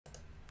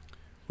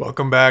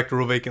Welcome back to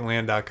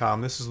RuralVacantLand.com.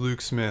 This is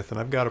Luke Smith, and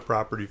I've got a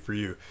property for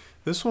you.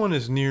 This one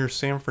is near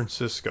San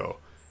Francisco.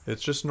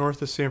 It's just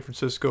north of San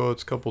Francisco.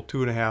 It's a couple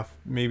 2.5,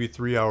 maybe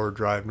 3 hour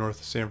drive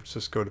north of San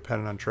Francisco,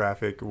 depending on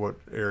traffic or what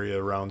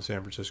area around San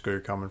Francisco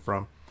you're coming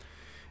from.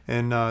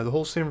 And the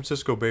whole San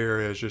Francisco Bay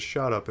Area has just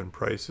shot up in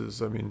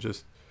prices. I mean,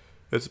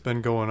 it's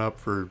been going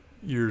up for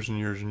years and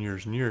years and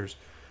years and years.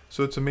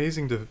 So it's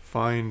amazing to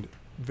find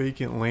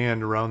vacant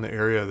land around the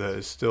area that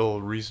is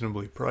still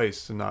reasonably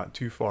priced and not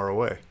too far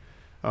away.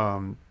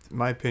 In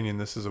my opinion,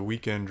 this is a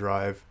weekend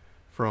drive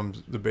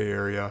from the Bay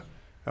Area.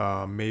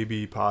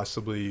 Maybe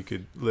possibly you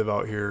could live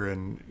out here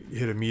and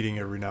hit a meeting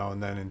every now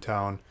and then in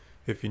town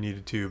if you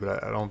needed to,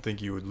 but I don't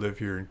think you would live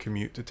here and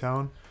commute to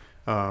town.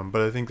 But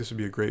I think this would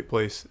be a great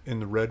place in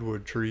the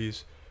redwood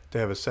trees to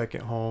have a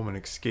second home, an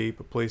escape,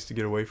 a place to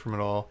get away from it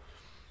all.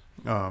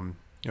 Go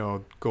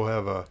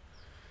have a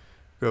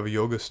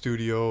yoga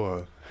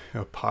studio,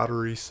 a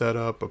pottery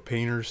setup, a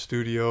painter's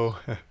studio,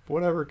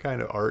 whatever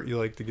kind of art you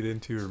like to get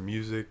into, or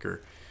music,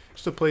 or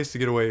just a place to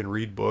get away and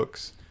read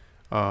books.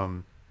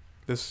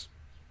 This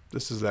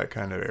is that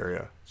kind of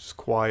area. Just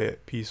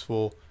quiet,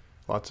 peaceful,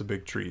 lots of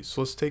big trees. So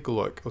let's take a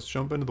look. Let's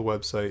jump into the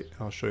website and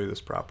I'll show you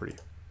this property.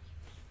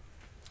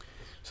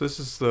 So this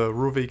is the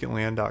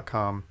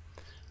RuralVacantLand.com.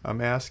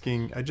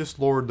 I just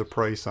lowered the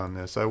price on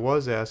this. I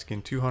was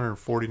asking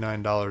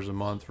 $249 a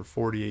month for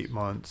 48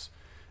 months,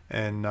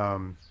 and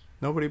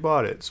nobody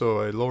bought it, so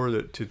I lowered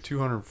it to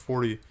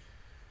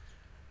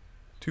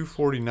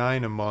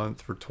 $249 a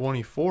month for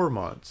 24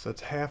 months.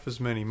 That's half as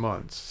many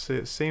months.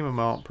 Same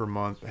amount per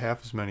month,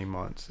 half as many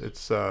months.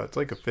 It's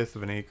like 1/5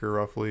 of an acre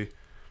roughly,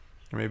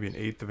 or maybe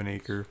 1/8 of an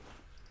acre.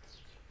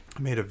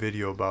 I made a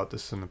video about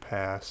this in the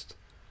past.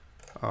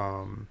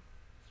 The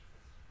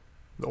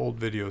old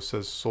video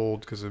says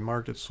sold because it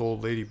marked it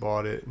sold. Lady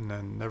bought it and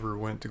then never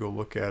went to go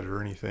look at it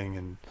or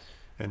anything,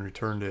 and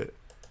returned it.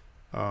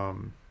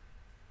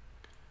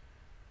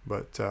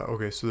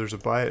 Okay, so there's a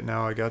buy it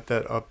now. I got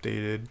that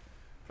updated.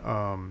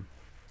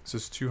 This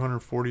is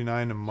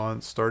 $249 a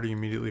month, starting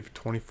immediately for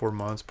 24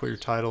 months. Put your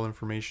title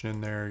information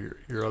in there,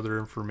 your other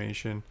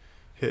information.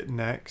 Hit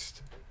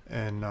next,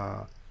 and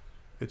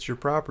it's your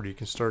property. You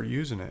can start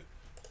using it.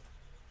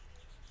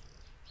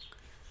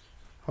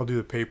 I'll do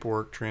the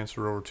paperwork,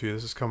 transfer over to you.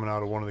 This is coming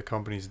out of one of the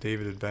companies,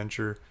 David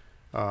Adventure.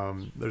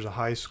 There's a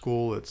high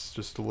school. It's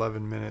just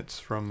 11 minutes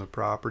from the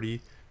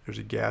property. There's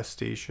a gas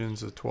station.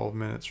 It's 12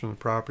 minutes from the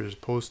property. There's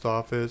a post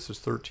office. There's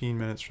 13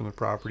 minutes from the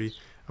property.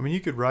 I mean, you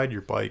could ride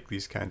your bike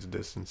these kinds of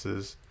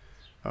distances.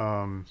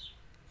 So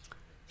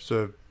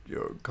a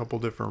couple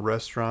different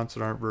restaurants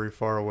that aren't very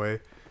far away.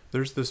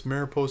 There's this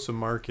Mariposa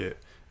Market,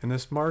 and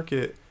this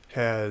market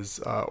has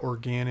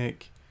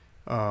organic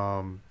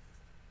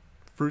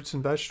fruits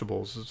and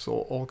vegetables. It's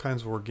all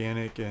kinds of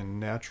organic and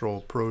natural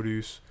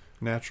produce,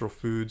 natural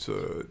foods.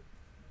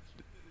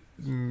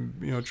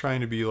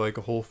 Trying to be like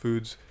a Whole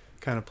Foods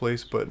kind of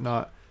place, but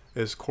not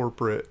as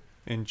corporate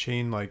and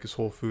chain like as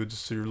Whole Foods.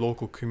 It's your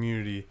local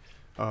community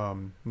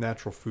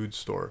natural food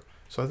store.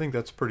 So I think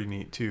that's pretty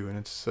neat too. And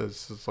it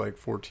says it's like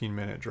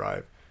 14-minute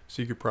drive,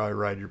 so you could probably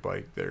ride your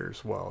bike there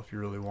as well if you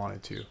really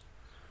wanted to.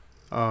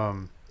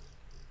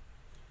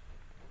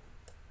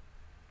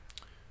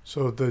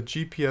 So the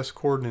GPS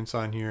coordinates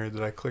on here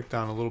that I clicked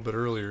on a little bit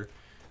earlier,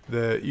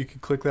 that you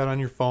can click that on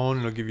your phone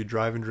and it'll give you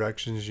driving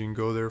directions. You can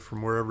go there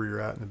from wherever you're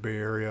at in the Bay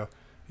Area.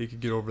 You could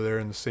get over there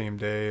in the same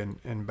day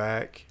and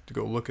back to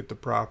go look at the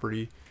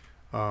property.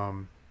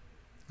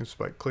 Just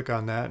like click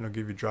on that and it'll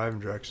give you driving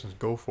directions.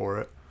 Go for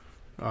it.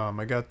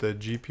 I got the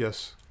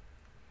GPS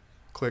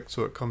clicked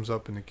so it comes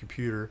up in the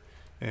computer,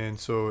 and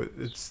so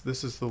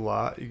this is the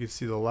lot. You can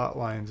see the lot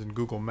lines in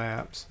Google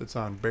Maps. It's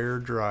on Bear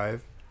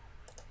Drive.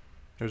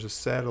 There's a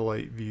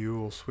satellite view.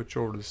 We'll switch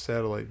over to the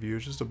satellite view.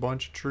 It's just a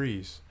bunch of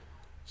trees.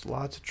 There's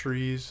lots of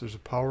trees. There's a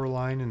power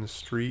line in the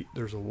street.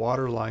 There's a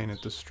water line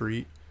at the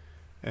street.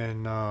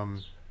 And I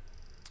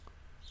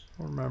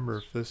don't remember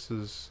if this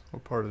is,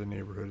 what part of the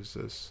neighborhood is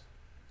this?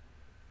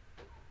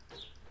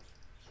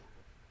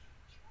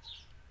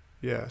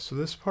 Yeah, so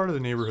this part of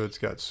the neighborhood's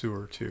got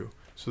sewer too.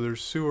 So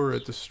there's sewer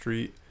at the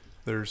street.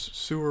 There's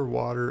sewer,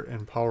 water,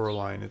 and power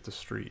line at the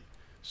street.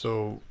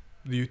 So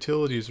the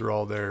utilities are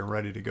all there and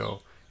ready to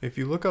go. If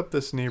you look up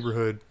this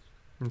neighborhood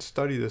and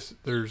study this,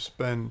 there's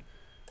been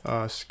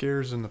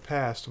scares in the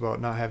past about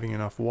not having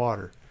enough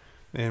water.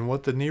 And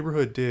what the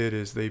neighborhood did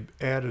is they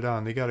added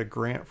on, they got a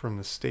grant from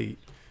the state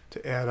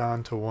to add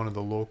on to one of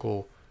the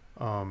local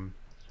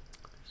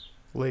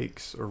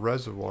lakes or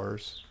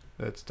reservoirs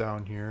that's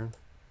down here.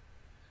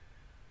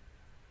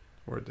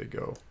 Where'd they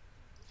go?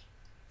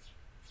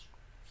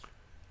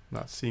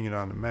 Not seeing it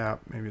on the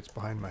map. Maybe it's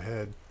behind my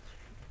head.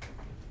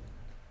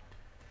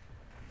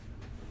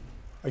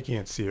 I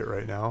can't see it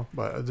right now,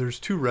 but there's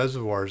 2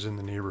 reservoirs in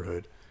the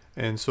neighborhood.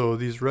 And so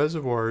these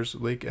reservoirs,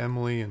 Lake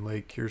Emily and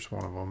here's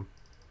one of them.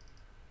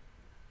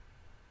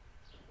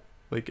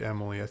 Lake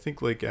Emily. I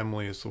think Lake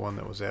Emily is the one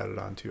that was added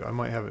onto. I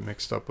might have it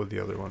mixed up with the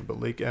other one, but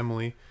Lake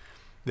Emily,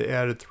 they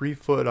added 3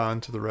 foot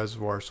onto the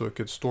reservoir so it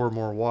could store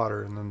more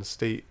water, and then the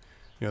state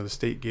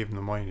gave them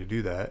the money to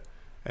do that.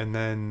 and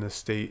then the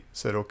state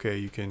said, okay,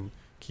 you can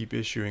keep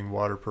issuing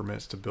water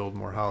permits to build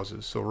more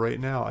houses. So right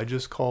now, I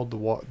just called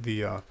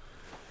the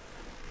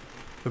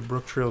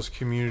Brook Trails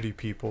community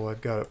people.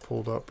 I've got it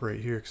pulled up right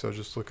here because I was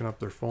just looking up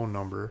their phone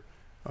number.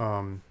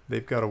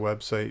 They've got a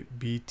website,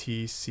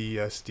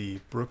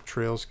 BTCSD, Brook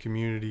Trails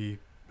Community,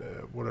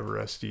 whatever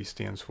SD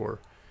stands for.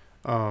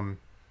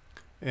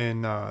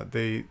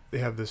 They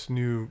have this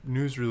new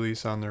news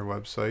release on their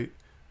website.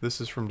 This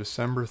is from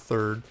December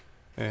 3rd,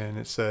 and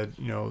it said,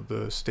 you know,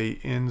 the state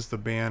ends the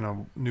ban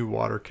on new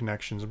water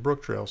connections in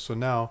Brook Trails. So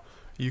now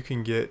you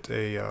can get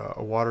a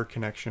water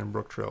connection in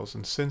Brook Trails.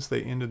 And since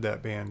they ended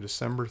that ban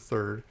December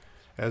 3rd,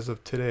 as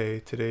of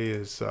today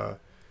is the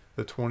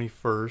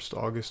 21st,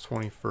 August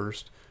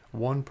 21st,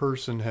 one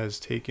person has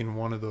taken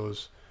one of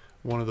those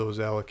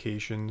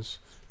allocations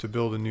to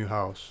build a new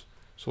house.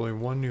 So only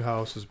one new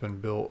house has been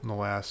built in the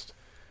last,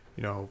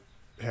 you know,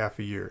 half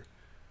a year,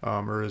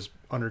 or is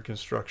under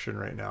construction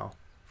right now,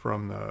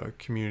 from the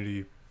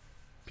community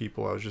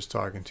people I was just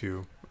talking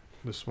to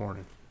this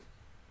morning.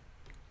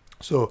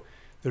 So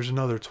there's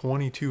another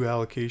 22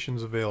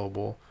 allocations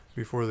available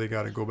before they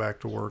got to go back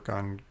to work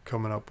on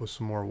coming up with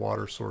some more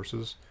water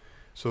sources.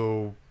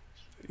 So,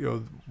 you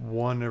know,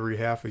 one every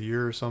half a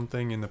year or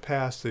something. In the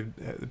past,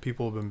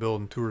 people have been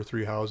building 2 or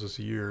 3 houses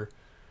a year,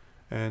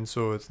 and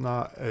so it's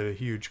not at a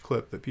huge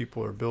clip that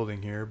people are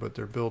building here, but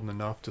they're building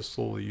enough to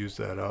slowly use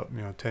that up.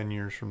 You know, 10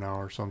 years from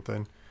now or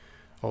something,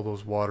 all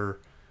those water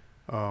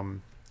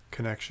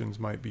connections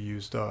might be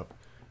used up.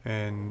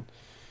 And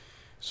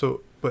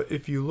so, but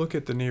if you look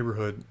at the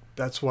neighborhood,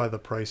 that's why the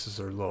prices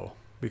are low,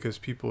 because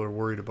people are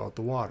worried about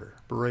the water.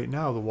 But right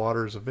now the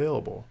water is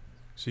available,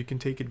 so you can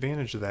take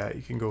advantage of that.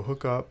 You can go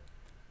hook up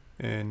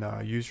and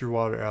use your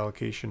water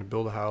allocation to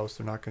build a house.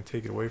 They're not going to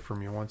take it away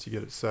from you once you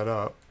get it set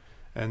up,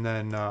 and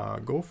then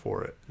go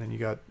for it. Then you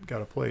got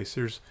a place.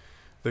 There's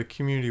the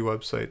community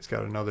website's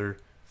got another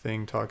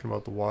thing talking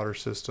about the water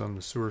system,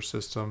 the sewer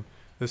system.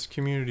 This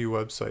community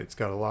website's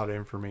got a lot of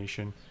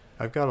information.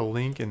 I've got a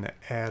link in the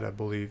ad, I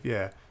believe.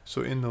 Yeah.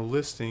 So in the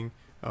listing,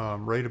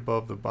 right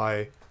above the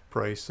buy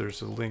price,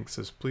 there's a link that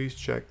says, please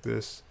check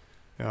this.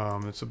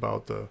 It's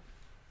about the,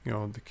 you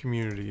know, the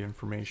community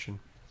information.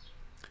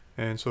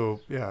 And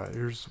so, yeah,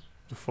 here's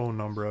the phone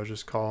number. I was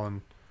just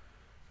calling.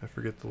 I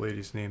forget the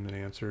lady's name that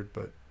answered,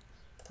 but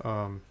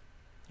a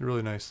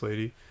really nice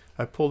lady.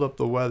 I pulled up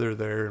the weather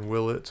there in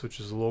Willits, which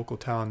is a local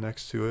town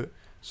next to it.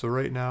 So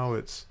right now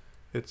it's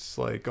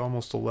like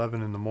almost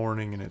 11 in the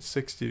morning, and it's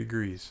 60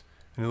 degrees.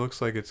 And it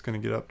looks like it's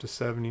going to get up to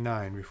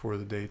 79 before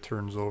the day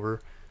turns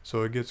over.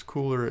 So it gets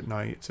cooler at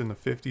night. It's in the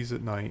 50s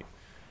at night,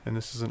 and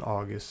this is in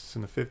August. It's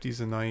in the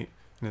 50s at night,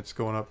 and it's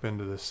going up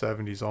into the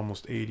 70s,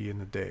 almost 80 in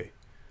the day.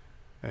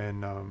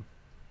 And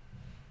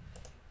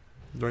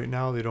right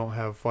now they don't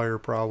have fire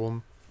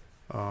problem.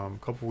 A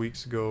couple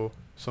weeks ago,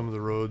 some of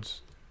the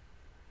roads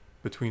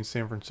between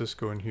San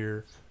Francisco and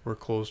here were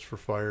closed for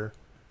fire,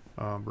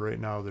 but right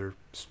now they're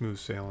smooth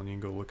sailing. You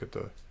can go look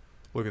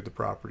at the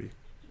property.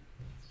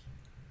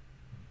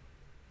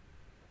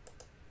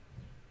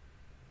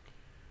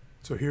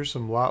 So here's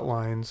some lot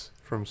lines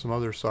from some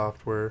other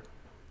software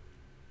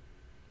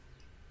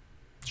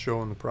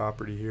showing the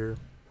property here.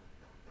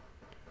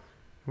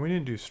 We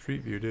didn't do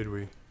street view, did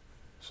we?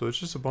 So it's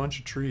just a bunch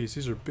of trees.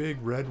 These are big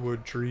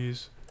redwood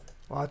trees,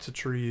 lots of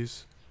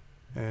trees.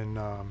 And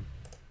let's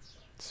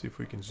see if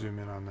we can zoom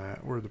in on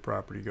that. Where'd the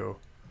property go?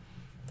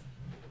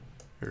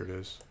 Here it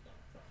is.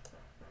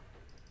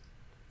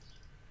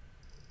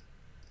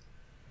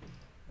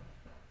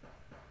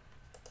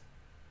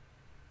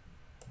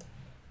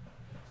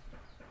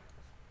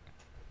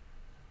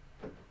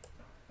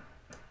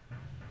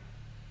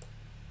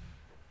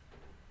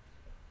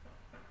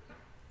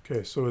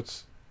 Okay, so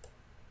it's,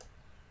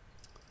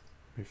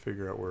 let me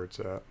figure out where it's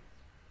at.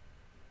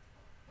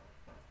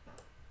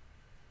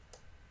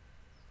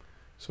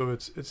 So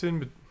it's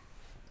in,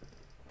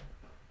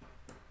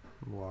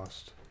 I'm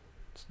lost.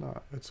 It's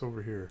not, it's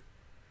over here.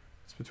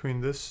 It's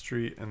between this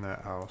street and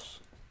that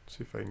house. Let's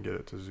see if I can get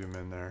it to zoom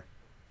in there.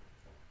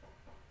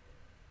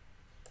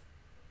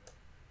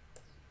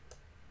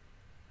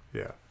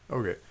 Yeah,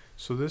 okay.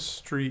 So this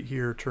street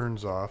here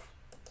turns off.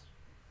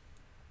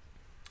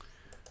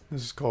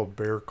 This is called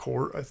Bear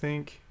Court, I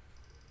think.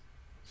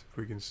 See if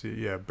we can see it.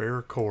 Yeah,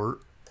 Bear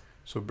Court.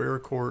 So Bear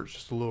Court is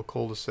just a little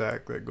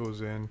cul-de-sac that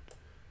goes in.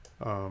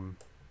 And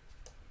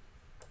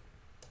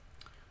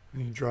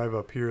you drive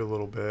up here a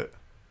little bit,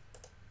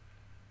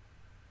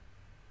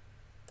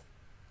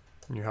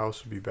 and your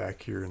house would be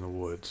back here in the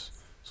woods.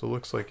 So it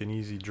looks like an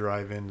easy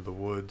drive into the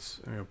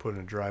woods. I'm going to put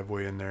a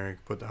driveway in there. You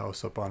can put the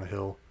house up on a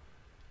hill.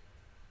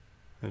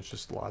 And it's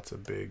just lots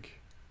of big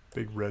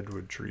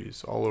redwood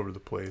trees all over the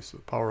place. The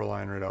power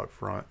line right out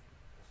front.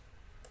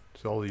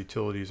 So all the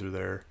utilities are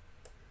there.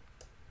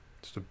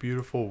 Just a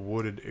beautiful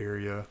wooded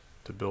area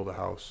to build a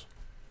house.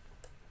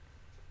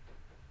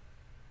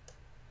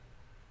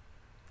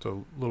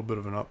 So a little bit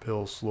of an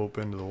uphill slope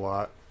into the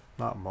lot.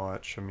 Not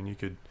much. I mean, you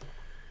could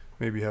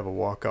maybe have a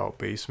walkout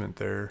basement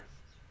there.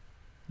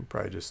 You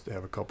probably just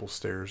have a couple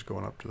stairs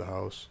going up to the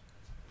house.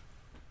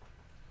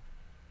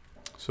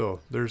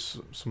 So there's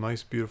some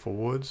nice beautiful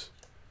woods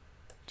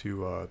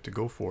to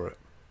go for it.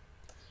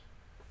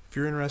 If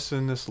you're interested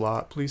in this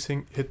lot, please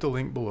hit the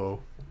link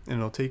below, and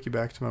it'll take you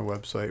back to my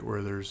website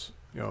where there's,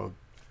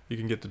 you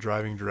can get the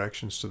driving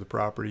directions to the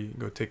property.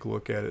 Go take a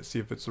look at it, see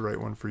if it's the right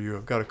one for you.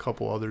 I've got a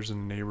couple others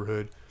in the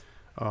neighborhood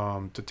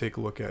to take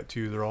a look at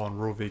too. They're all on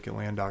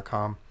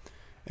RuralVacantLand.com.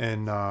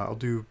 And I'll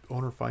do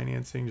owner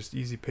financing, just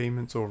easy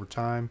payments over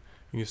time.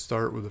 You can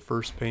start with the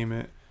first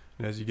payment,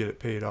 and as you get it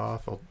paid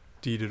off, I'll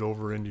deed it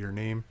over into your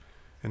name.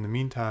 In the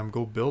meantime,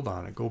 go build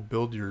on it. Go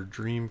build your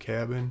dream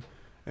cabin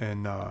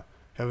and have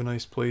a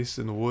nice place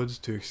in the woods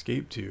to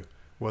escape to,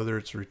 whether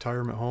it's a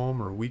retirement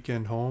home or a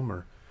weekend home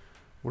or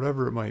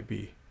whatever it might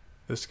be.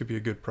 This could be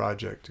a good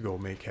project to go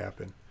make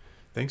happen.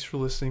 Thanks for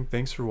listening.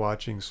 Thanks for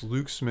watching. It's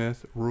Luke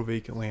Smith,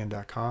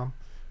 RuralVacantLand.com.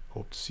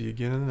 Hope to see you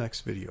again in the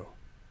next video.